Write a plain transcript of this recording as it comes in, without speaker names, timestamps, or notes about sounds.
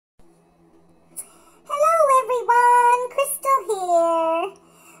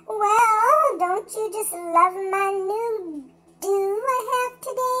Don't you just love my new do I have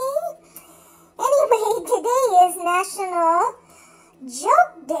today? Anyway, today is National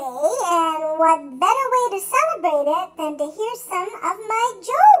Joke Day, and what better way to celebrate it than to hear some of my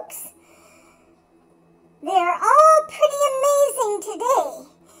jokes? They're all pretty amazing today,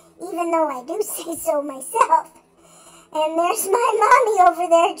 even though I do say so myself. And there's my mommy over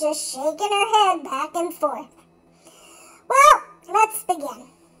there just shaking her head back and forth. Well, let's begin.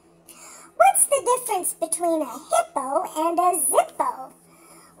 What's the difference between a hippo and a zippo?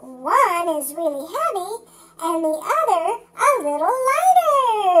 One is really heavy, and the other a little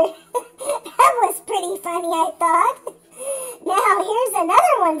lighter. That was pretty funny, I thought. Now, here's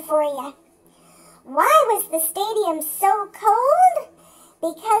another one for you. Why was the stadium so cold?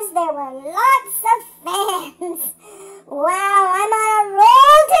 Because there were lots of fans. Wow, I'm on a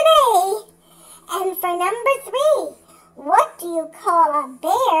roll today. And for number 3, what do you call a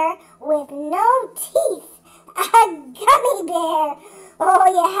bear with no teeth? A gummy bear. Oh,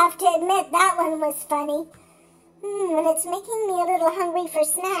 you have to admit that one was funny. And it's making me a little hungry for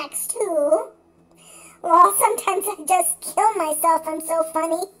snacks, too. Well, sometimes I just kill myself. I'm so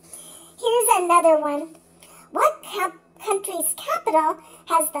funny. Here's another one. What country's capital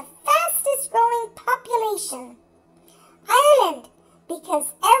has the fastest growing population? Ireland, because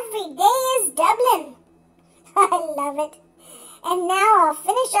every day is Dublin. I love it. And now I'll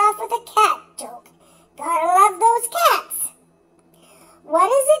finish off with a cat joke. Gotta love those cats. What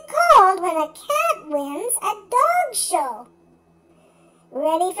is it called when a cat wins a dog show?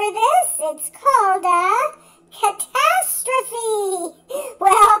 Ready for this? It's called a catastrophe.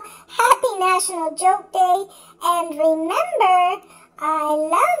 Well, happy National Joke Day, and remember, I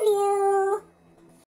love you.